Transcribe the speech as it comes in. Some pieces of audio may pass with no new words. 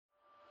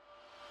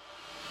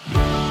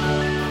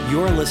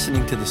You're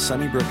listening to the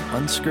Sunnybrook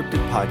Unscripted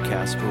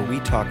Podcast, where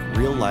we talk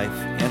real life,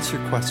 answer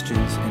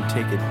questions, and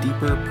take a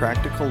deeper,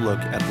 practical look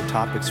at the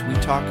topics we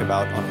talk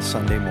about on a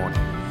Sunday morning.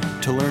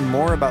 To learn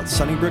more about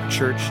Sunnybrook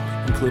Church,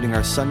 including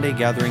our Sunday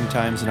gathering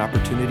times and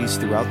opportunities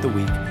throughout the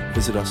week,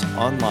 visit us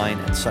online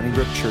at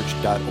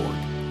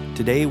sunnybrookchurch.org.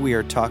 Today we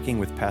are talking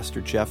with Pastor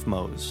Jeff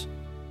Moes.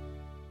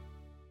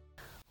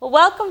 Well,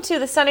 welcome to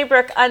the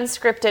Sunnybrook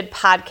Unscripted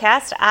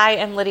Podcast. I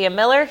am Lydia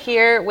Miller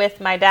here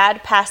with my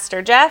dad,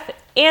 Pastor Jeff,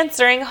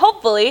 answering,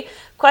 hopefully,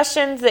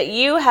 questions that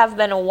you have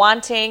been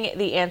wanting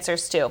the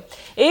answers to.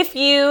 If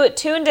you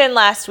tuned in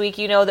last week,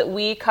 you know that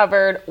we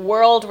covered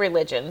world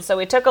religions. So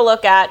we took a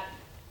look at,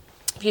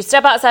 if you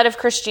step outside of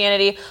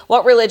Christianity,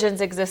 what religions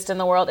exist in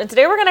the world. And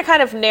today we're going to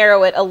kind of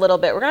narrow it a little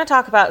bit. We're going to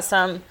talk about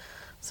some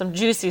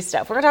juicy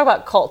stuff. We're going to talk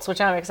about cults, which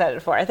I'm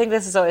excited for. I think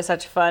this is always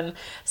such a fun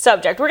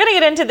subject. We're going to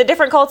get into the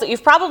different cults that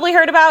you've probably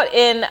heard about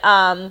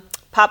in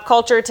pop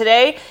culture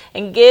today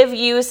and give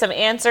you some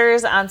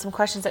answers on some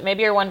questions that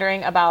maybe you're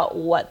wondering about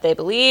what they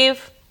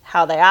believe,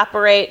 how they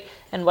operate,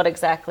 and what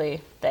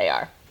exactly they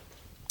are.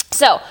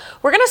 So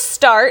we're going to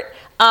start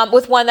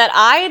with one that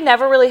I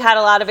never really had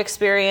a lot of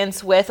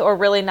experience with or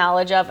really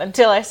knowledge of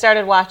until I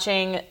started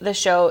watching the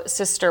show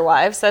Sister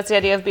Wives. So that's the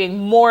idea of being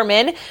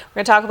Mormon. We're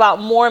going to talk about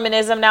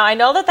Mormonism. Now, I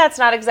know that that's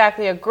not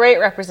exactly a great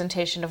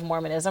representation of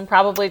Mormonism,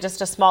 probably just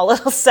a small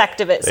little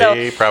sect of it.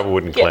 They probably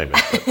wouldn't claim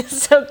it.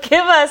 So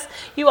give us,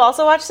 you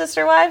also watch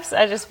Sister Wives?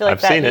 I just feel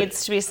like that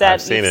needs to be said.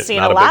 I've seen You've it. seen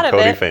Not a lot big of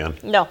Cody it. fan.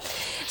 No.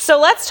 So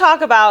let's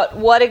talk about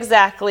what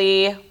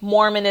exactly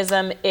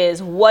Mormonism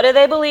is. What do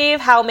they believe?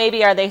 How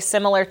maybe are they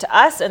similar to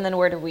us? And then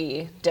where do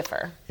we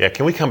differ? Yeah,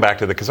 can we come back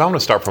to that? Because I want to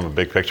start from a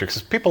big picture.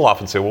 Because people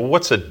often say, well,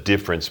 what's the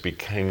difference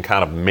between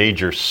kind of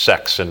major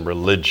sects and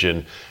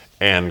religion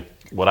and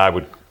what I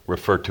would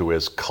refer to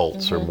as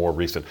cults or more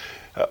recent?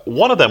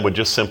 One of them would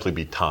just simply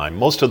be time.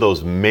 Most of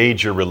those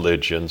major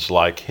religions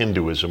like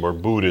Hinduism or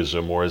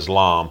Buddhism or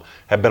Islam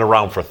have been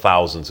around for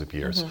thousands of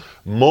years.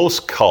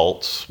 Most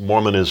cults,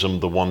 Mormonism,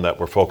 the one that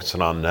we're focusing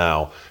on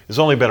now, has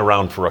only been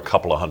around for a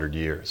couple of hundred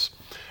years.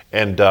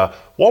 And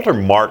Walter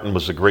Martin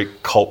was a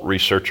great cult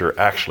researcher,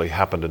 actually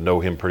happened to know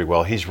him pretty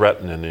well. He's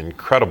written an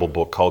incredible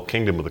book called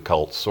Kingdom of the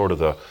Cults, sort of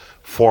the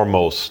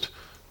foremost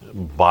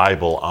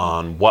Bible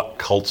on what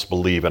cults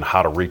believe and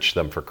how to reach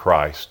them for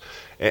Christ.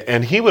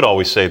 And he would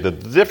always say that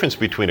the difference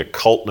between a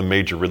cult and a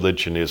major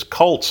religion is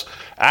cults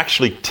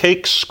actually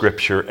take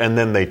Scripture and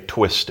then they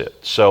twist it.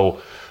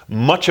 So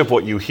much of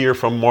what you hear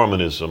from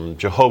Mormonism,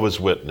 Jehovah's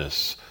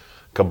Witness,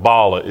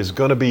 Kabbalah is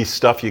going to be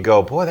stuff you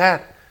go, boy,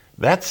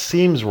 that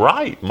seems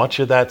right.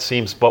 Much of that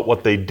seems, but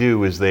what they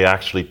do is they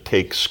actually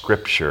take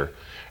Scripture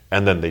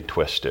and then they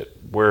twist it.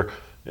 Where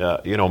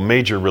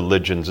major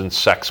religions and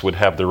sects would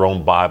have their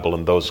own Bible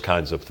and those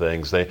kinds of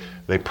things. They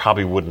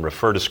probably wouldn't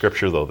refer to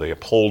Scripture, though they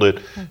uphold it.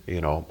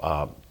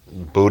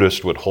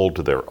 Buddhists would hold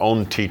to their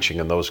own teaching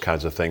and those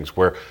kinds of things,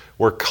 where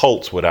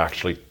cults would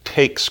actually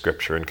take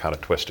Scripture and kind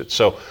of twist it.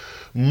 So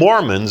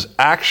Mormons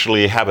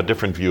actually have a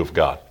different view of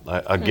God.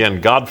 Again,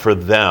 God for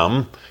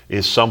them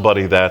is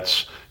somebody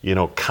that's,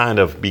 kind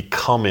of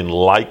become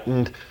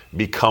enlightened,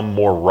 become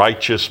more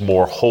righteous,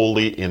 more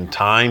holy in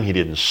time. He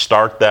didn't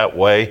start that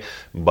way,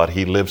 but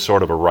he lived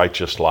sort of a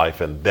righteous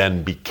life and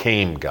then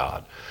became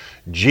God.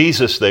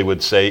 Jesus, they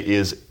would say,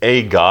 is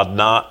a God,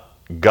 not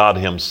God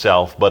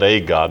himself, but a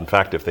God. In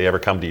fact, if they ever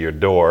come to your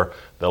door,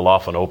 they'll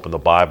often open the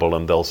Bible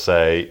and they'll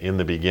say, in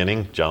the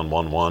beginning, John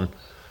 1:1,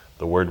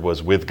 the Word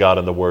was with God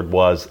and the Word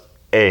was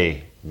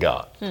a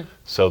God.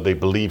 So they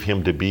believe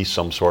him to be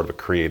some sort of a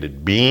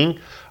created being.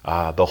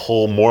 The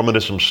whole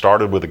Mormonism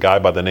started with a guy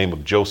by the name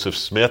of Joseph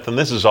Smith, and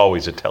this is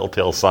always a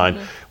telltale sign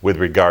with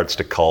regards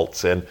to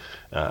cults. And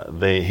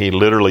he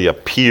literally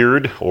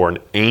appeared, or an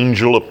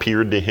angel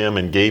appeared to him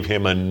and gave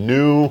him a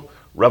new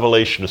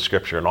revelation of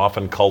Scripture. And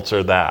often cults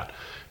are that.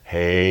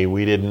 Hey,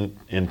 we didn't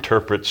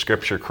interpret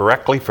Scripture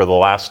correctly for the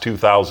last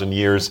 2,000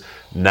 years.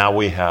 Now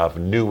we have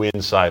new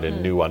insight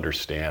and new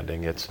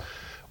understanding. It's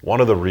one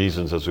of the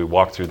reasons as we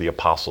walk through the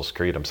Apostles'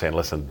 Creed, I'm saying,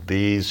 listen,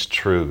 these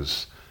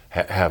truths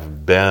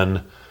have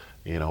been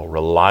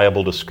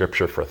reliable to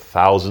Scripture for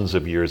thousands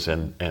of years,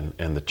 and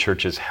the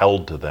church has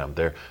held to them.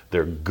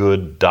 They're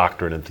good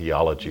doctrine and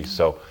theology.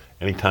 So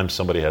anytime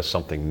somebody has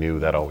something new,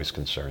 that always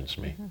concerns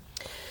me.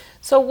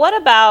 So what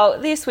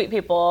about these sweet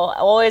people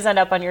always end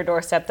up on your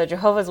doorstep, the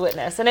Jehovah's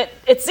Witness? And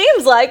it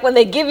seems like when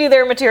they give you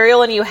their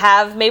material and you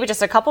have maybe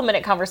just a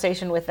couple-minute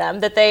conversation with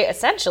them, that they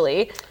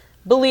essentially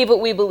believe what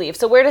we believe.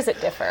 So where does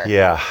it differ?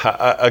 Yeah,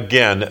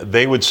 again,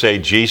 they would say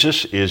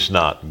Jesus is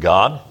not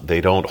God.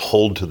 They don't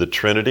hold to the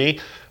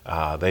Trinity.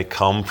 They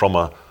come from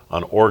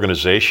an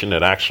organization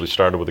that actually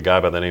started with a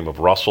guy by the name of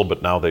Russell,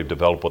 but now they've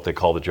developed what they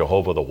call the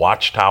Jehovah, the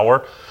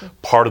Watchtower.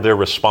 Part of their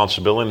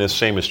responsibility, and the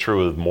same is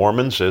true with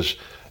Mormons,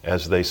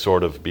 as they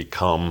sort of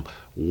become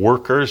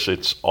workers,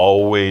 it's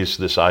always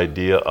this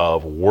idea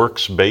of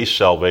works-based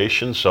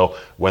salvation. So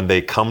when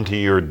they come to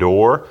your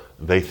door,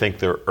 they think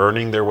they're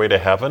earning their way to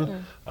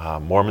heaven.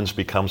 Mormons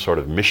become sort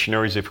of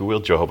missionaries, if you will.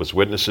 Jehovah's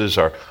Witnesses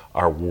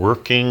are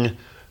working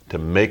to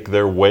make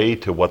their way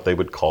to what they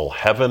would call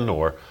heaven,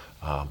 or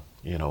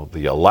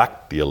the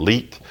elect, the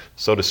elite,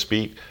 so to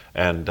speak,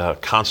 and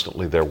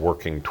constantly they're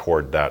working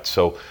toward that.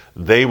 So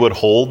they would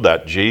hold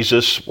that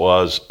Jesus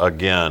was,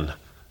 again,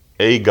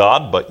 a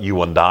God, but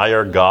you and I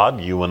are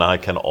God. You and I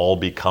can all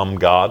become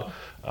God.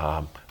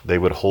 They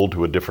would hold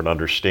to a different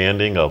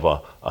understanding of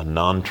a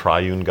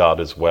non-triune God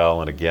as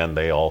well. And again,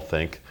 they all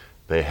think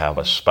they have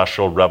a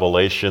special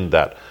revelation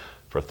that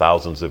for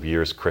thousands of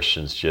years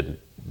Christians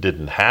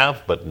didn't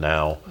have, but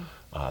now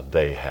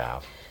they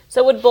have.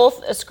 So would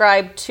both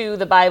ascribe to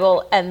the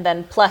Bible and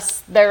then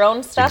plus their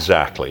own stuff?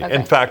 Exactly. Okay.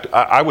 In fact,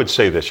 I would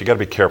say this. You got to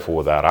be careful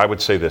with that. I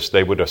would say this.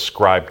 They would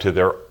ascribe to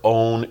their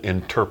own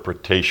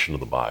interpretation of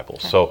the Bible.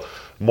 Okay. So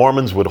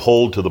Mormons would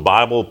hold to the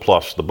Bible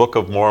plus the Book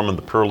of Mormon,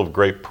 the Pearl of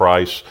Great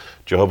Price.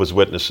 Jehovah's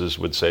Witnesses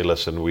would say,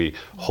 listen, we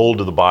hold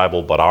to the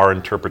Bible, but our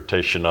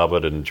interpretation of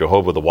it, and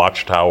Jehovah the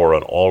Watchtower,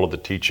 and all of the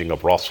teaching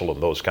of Russell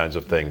and those kinds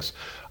of things.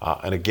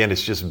 And again,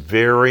 it's just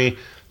very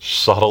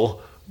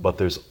subtle, but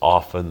there's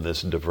often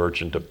this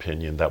divergent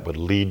opinion that would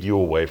lead you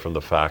away from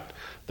the fact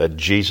that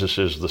Jesus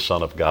is the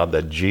Son of God,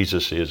 that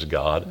Jesus is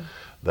God,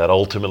 that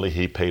ultimately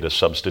he paid a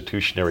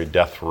substitutionary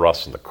death for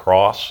us on the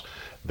cross.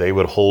 They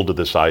would hold to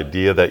this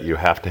idea that you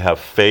have to have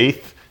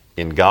faith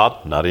in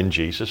God, not in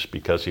Jesus,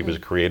 because he was a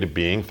created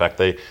being. In fact,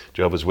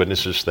 Jehovah's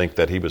Witnesses think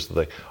that he was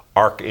the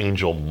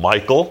Archangel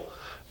Michael,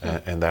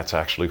 and that's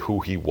actually who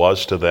he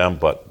was to them,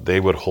 but they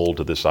would hold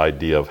to this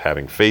idea of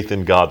having faith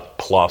in God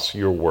plus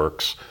your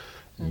works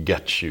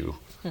get you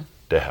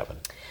to heaven.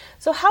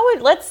 So how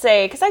would, let's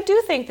say, because I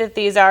do think that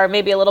these are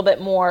maybe a little bit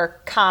more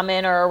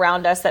common or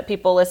around us, that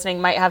people listening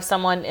might have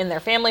someone in their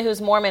family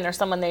who's Mormon or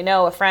someone they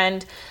know, a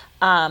friend.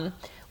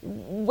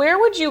 Where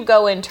would you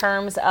go in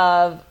terms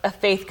of a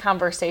faith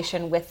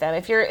conversation with them?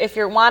 If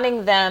you're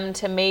wanting them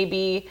to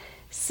maybe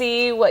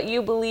see what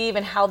you believe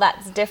and how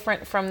that's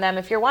different from them,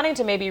 if you're wanting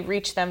to maybe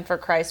reach them for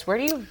Christ, where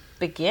do you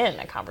begin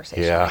a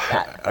conversation like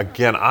that?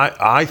 Again,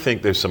 I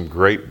think there's some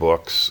great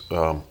books.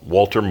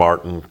 Walter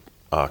Martin,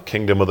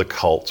 Kingdom of the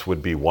Cults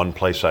would be one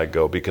place I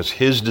go, because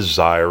his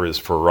desire is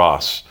for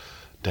us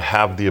to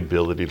have the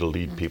ability to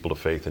lead people to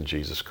faith in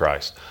Jesus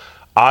Christ.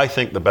 I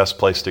think the best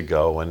place to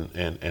go,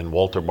 and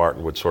Walter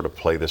Martin would sort of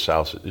play this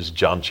out, is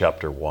John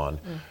chapter 1.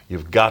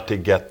 You've got to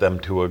get them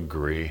to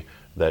agree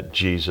that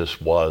Jesus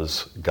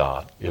was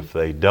God. If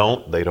they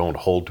don't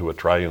hold to a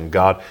triune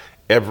God.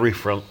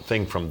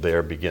 Everything from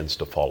there begins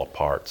to fall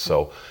apart.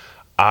 So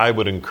I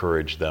would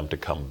encourage them to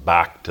come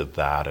back to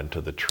that and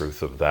to the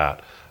truth of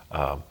that.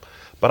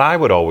 But I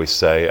would always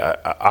say,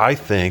 I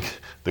think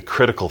the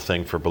critical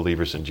thing for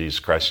believers in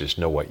Jesus Christ is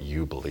know what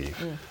you believe.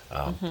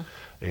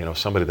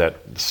 Somebody that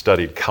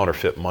studied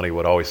counterfeit money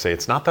would always say,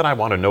 it's not that I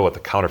want to know what the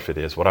counterfeit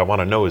is. What I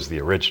want to know is the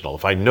original.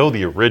 If I know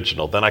the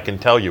original, then I can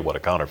tell you what a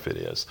counterfeit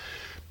is.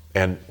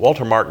 And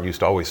Walter Martin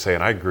used to always say,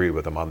 and I agree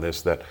with him on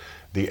this, that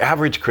the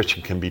average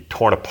Christian can be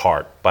torn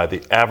apart by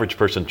the average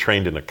person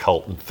trained in a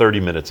cult in 30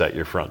 minutes at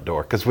your front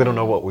door, because we don't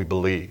know what we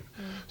believe.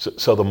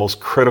 So the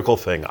most critical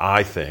thing,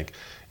 I think,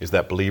 is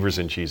that believers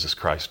in Jesus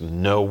Christ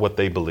know what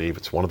they believe.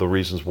 It's one of the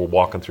reasons we're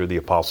walking through the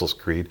Apostles'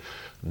 Creed.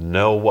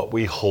 Know what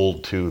we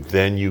hold to,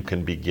 then you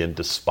can begin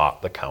to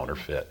spot the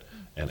counterfeit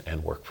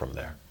and work from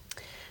there.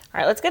 All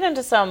right, let's get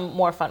into some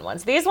more fun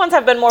ones. These ones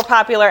have been more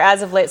popular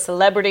as of late.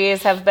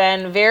 Celebrities have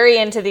been very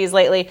into these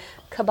lately.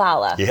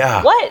 Kabbalah.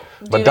 Yeah. What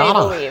do they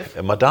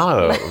believe?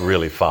 Madonna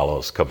really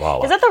follows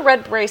Kabbalah. Is that the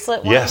red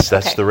bracelet one? Yes,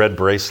 that's the red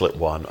bracelet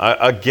one.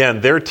 Again,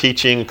 their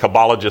teaching,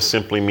 Kabbalah just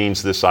simply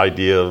means this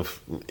idea of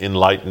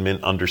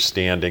enlightenment,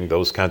 understanding,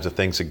 those kinds of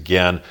things.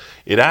 Again,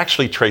 it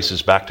actually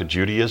traces back to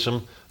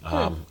Judaism.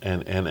 And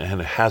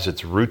it has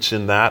its roots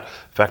in that.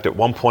 In fact, at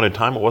one point in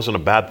time, it wasn't a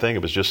bad thing.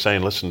 It was just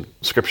saying, listen,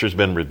 Scripture's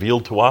been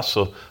revealed to us,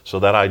 so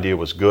that idea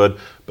was good.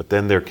 But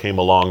then there came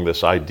along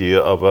this idea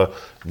of a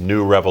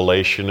new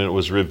revelation, and it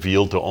was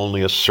revealed to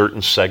only a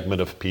certain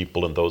segment of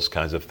people and those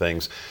kinds of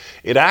things.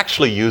 It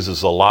actually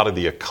uses a lot of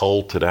the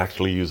occult. It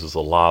actually uses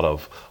a lot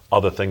of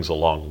other things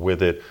along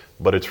with it.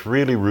 But it's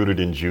really rooted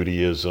in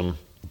Judaism,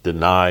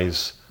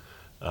 denies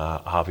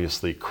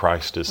obviously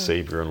Christ is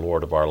Savior and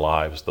Lord of our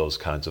lives, those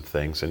kinds of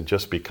things, and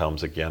just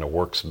becomes, again, a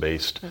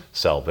works-based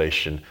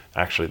salvation.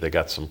 Actually, they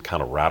got some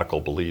kind of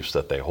radical beliefs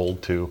that they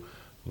hold to,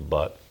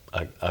 but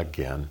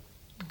again,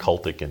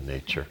 cultic in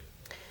nature.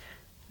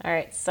 All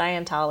right,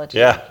 Scientology.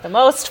 Yeah. The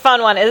most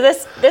fun one.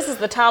 This is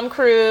the Tom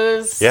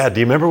Cruise. Yeah, do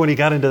you remember when he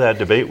got into that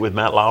debate with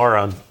Matt Lauer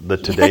on the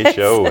Today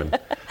Show? And,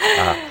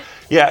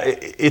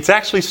 it's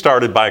actually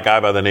started by a guy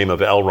by the name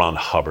of L. Ron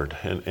Hubbard,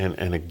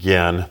 and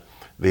again,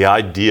 the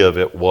idea of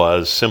it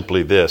was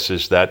simply this,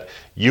 is that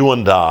you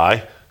and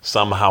I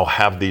somehow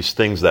have these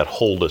things that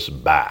hold us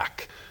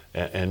back.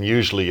 And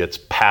usually it's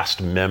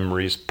past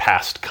memories,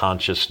 past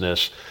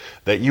consciousness,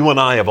 that you and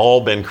I have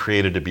all been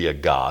created to be a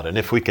God. And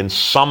if we can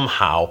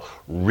somehow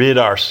rid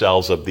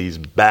ourselves of these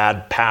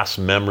bad past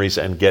memories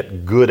and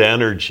get good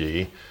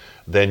energy,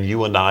 then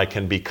you and I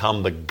can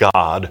become the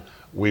God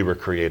we were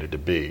created to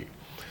be.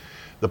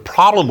 The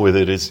problem with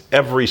it is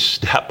every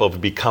step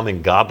of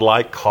becoming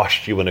godlike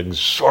costs you an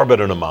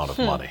exorbitant amount of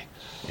money.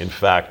 In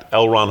fact,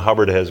 L. Ron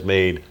Hubbard has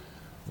made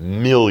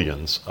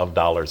millions of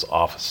dollars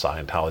off of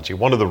Scientology.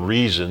 One of the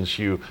reasons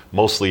you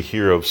mostly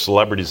hear of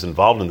celebrities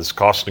involved in this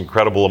costs an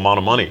incredible amount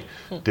of money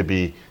to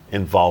be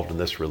involved in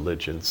this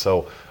religion.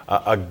 So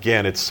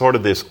again, it's sort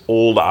of this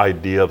old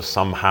idea of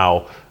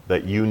somehow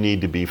that you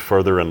need to be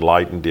further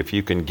enlightened. If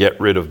you can get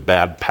rid of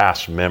bad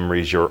past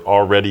memories, you're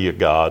already a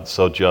god.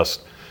 So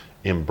just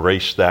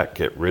embrace that,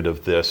 get rid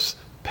of this,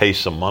 pay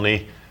some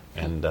money,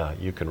 and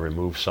you can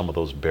remove some of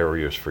those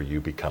barriers for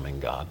you becoming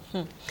God.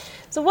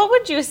 So what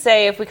would you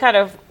say if we kind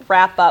of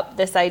wrap up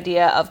this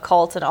idea of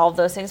cults and all of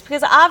those things?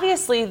 Because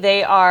obviously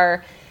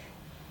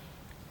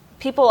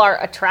people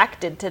are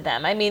attracted to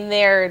them. I mean,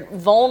 they're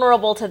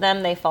vulnerable to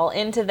them. They fall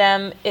into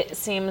them, it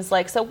seems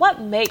like. So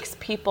what makes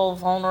people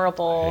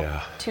vulnerable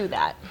to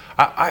that?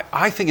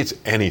 I think it's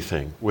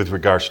anything with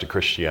regards to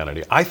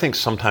Christianity. I think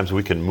sometimes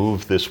we can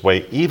move this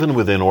way even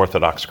within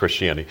Orthodox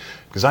Christianity,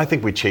 because I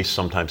think we chase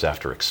sometimes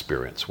after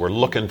experience. We're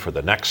looking for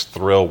the next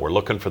thrill. We're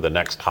looking for the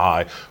next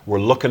high.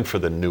 We're looking for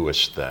the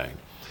newest thing.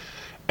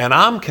 And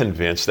I'm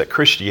convinced that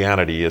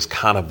Christianity is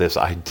kind of this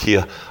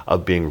idea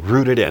of being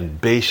rooted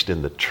and based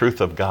in the truth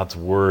of God's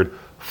Word,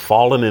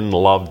 fallen in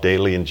love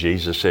daily in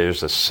Jesus.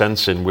 There's a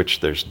sense in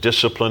which there's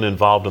discipline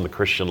involved in the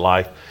Christian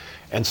life,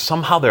 and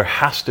somehow there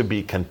has to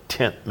be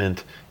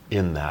contentment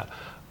in that.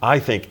 I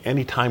think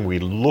anytime we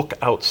look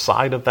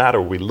outside of that,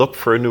 or we look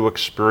for a new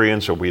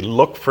experience, or we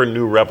look for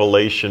new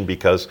revelation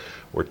because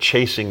we're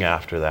chasing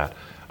after that,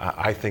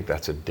 I think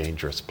that's a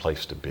dangerous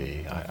place to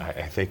be.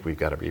 I think we've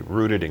got to be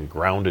rooted and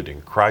grounded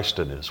in Christ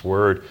and His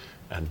Word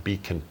and be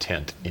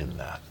content in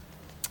that.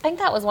 I think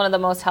that was one of the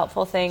most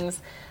helpful things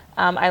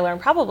I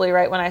learned probably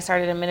right when I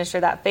started in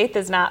ministry, that faith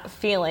is not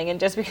feeling. And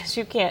just because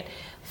you can't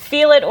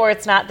feel it or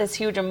it's not this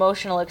huge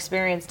emotional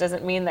experience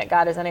doesn't mean that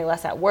God is any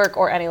less at work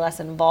or any less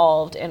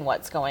involved in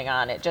what's going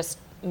on. It just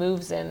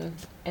moves in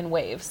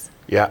waves.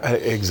 Yeah,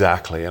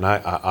 exactly. And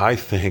I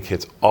think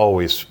it's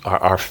always,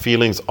 our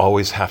feelings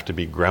always have to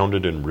be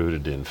grounded and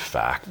rooted in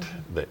fact.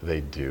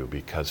 They do,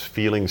 because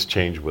feelings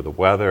change with the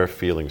weather,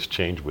 feelings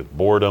change with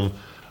boredom,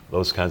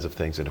 those kinds of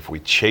things. And if we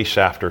chase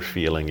after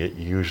feeling, it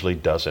usually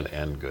doesn't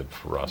end good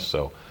for us.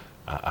 So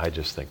I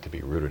just think to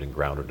be rooted and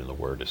grounded in the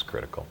Word is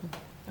critical.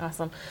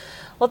 Awesome.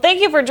 Well,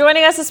 thank you for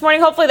joining us this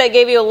morning. Hopefully that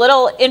gave you a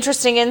little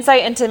interesting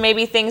insight into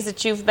maybe things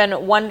that you've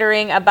been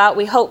wondering about.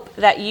 We hope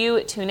that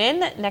you tune in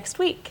next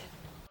week.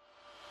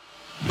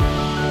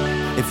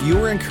 If you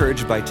were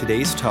encouraged by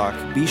today's talk,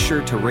 be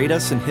sure to rate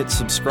us and hit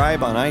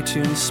subscribe on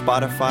iTunes,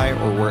 Spotify,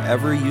 or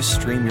wherever you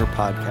stream your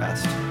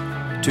podcast.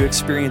 To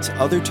experience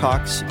other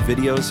talks,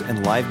 videos,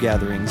 and live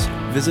gatherings,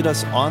 visit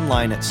us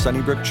online at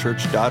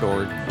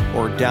sunnybrookchurch.org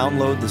or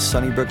download the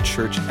Sunnybrook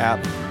Church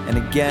app. And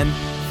again,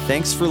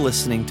 thanks for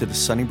listening to the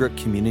Sunnybrook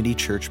Community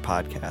Church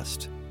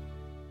Podcast.